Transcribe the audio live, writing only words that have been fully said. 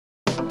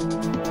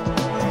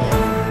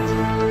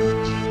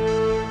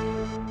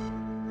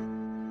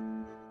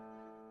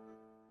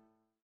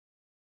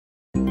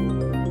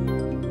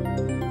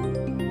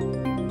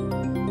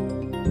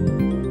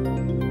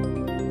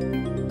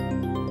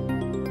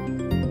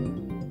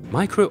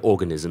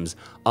Microorganisms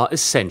are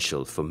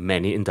essential for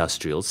many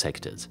industrial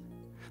sectors.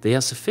 They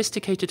are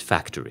sophisticated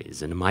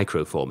factories in a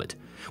microformat,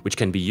 which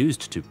can be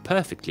used to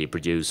perfectly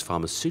produce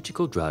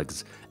pharmaceutical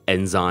drugs,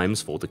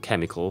 enzymes for the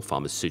chemical,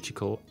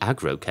 pharmaceutical,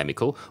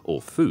 agrochemical or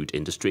food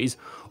industries,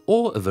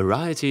 or a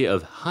variety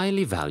of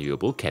highly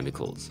valuable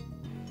chemicals.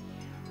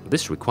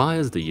 This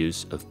requires the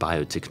use of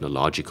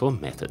biotechnological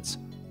methods.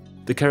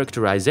 The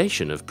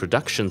characterization of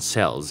production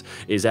cells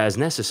is as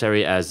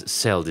necessary as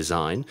cell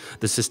design,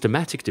 the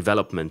systematic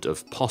development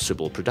of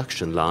possible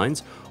production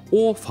lines,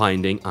 or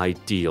finding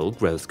ideal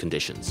growth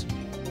conditions.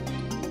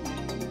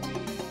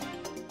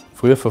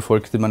 Früher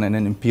verfolgte man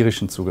einen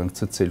empirischen Zugang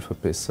zur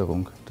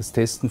Zellverbesserung. Das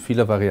Testen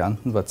vieler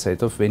Varianten war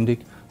zeitaufwendig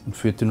und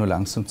führte nur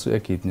langsam zu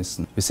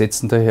Ergebnissen. Wir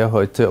setzen daher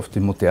heute auf die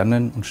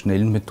modernen und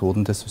schnellen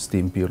Methoden der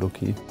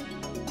Systembiologie.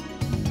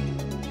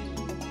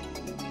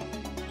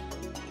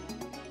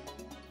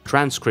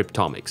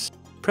 Transcriptomics,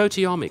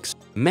 proteomics,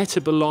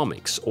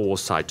 metabolomics or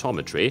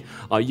cytometry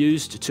are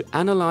used to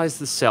analyze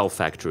the cell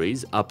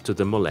factories up to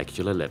the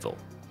molecular level.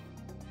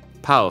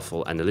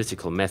 Powerful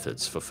analytical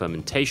methods for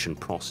fermentation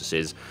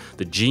processes,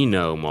 the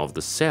genome of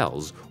the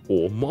cells,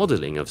 or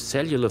modeling of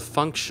cellular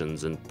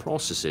functions and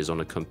processes on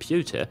a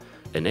computer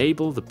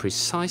enable the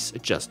precise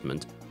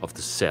adjustment of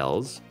the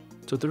cells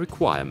to the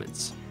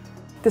requirements.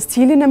 Das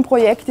Ziel in dem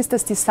Projekt ist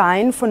das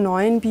Design von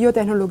neuen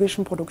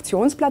biotechnologischen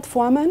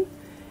Produktionsplattformen.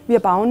 Wir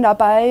bauen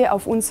dabei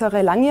auf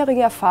unsere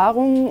langjährige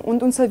Erfahrung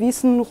und unser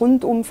Wissen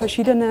rund um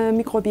verschiedene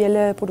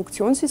mikrobielle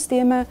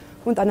Produktionssysteme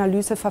und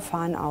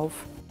Analyseverfahren auf.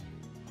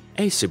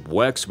 acib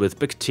works with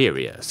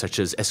bacteria such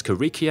as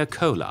Escherichia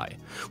coli,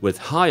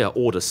 with higher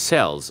order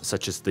cells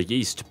such as the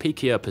yeast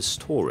Pichia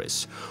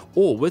pastoris,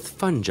 or with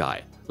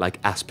fungi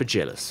like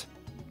Aspergillus.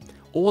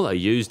 All are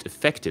used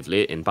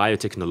effectively in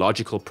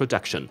biotechnological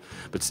production,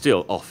 but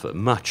still offer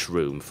much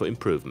room for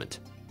improvement.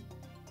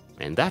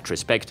 In that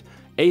respect,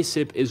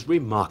 acib is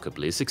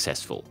remarkably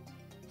successful.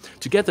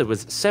 Together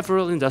with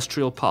several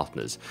industrial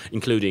partners,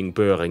 including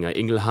Boehringer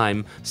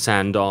Ingelheim,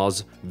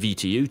 Sandoz,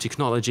 VTU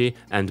Technology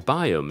and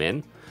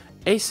Biomen,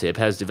 acib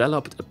has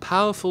developed a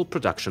powerful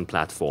production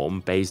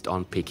platform based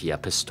on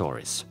Pichia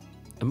pastoris.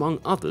 Among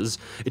others,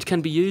 it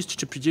can be used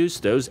to produce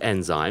those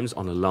enzymes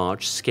on a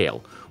large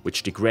scale,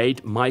 which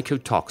degrade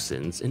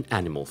mycotoxins in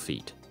animal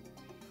feed.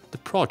 The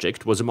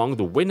project was among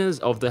the winners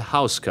of the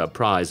Hausker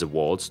Prize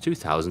Awards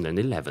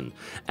 2011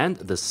 and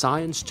the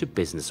Science to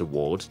Business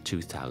Award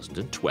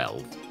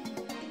 2012.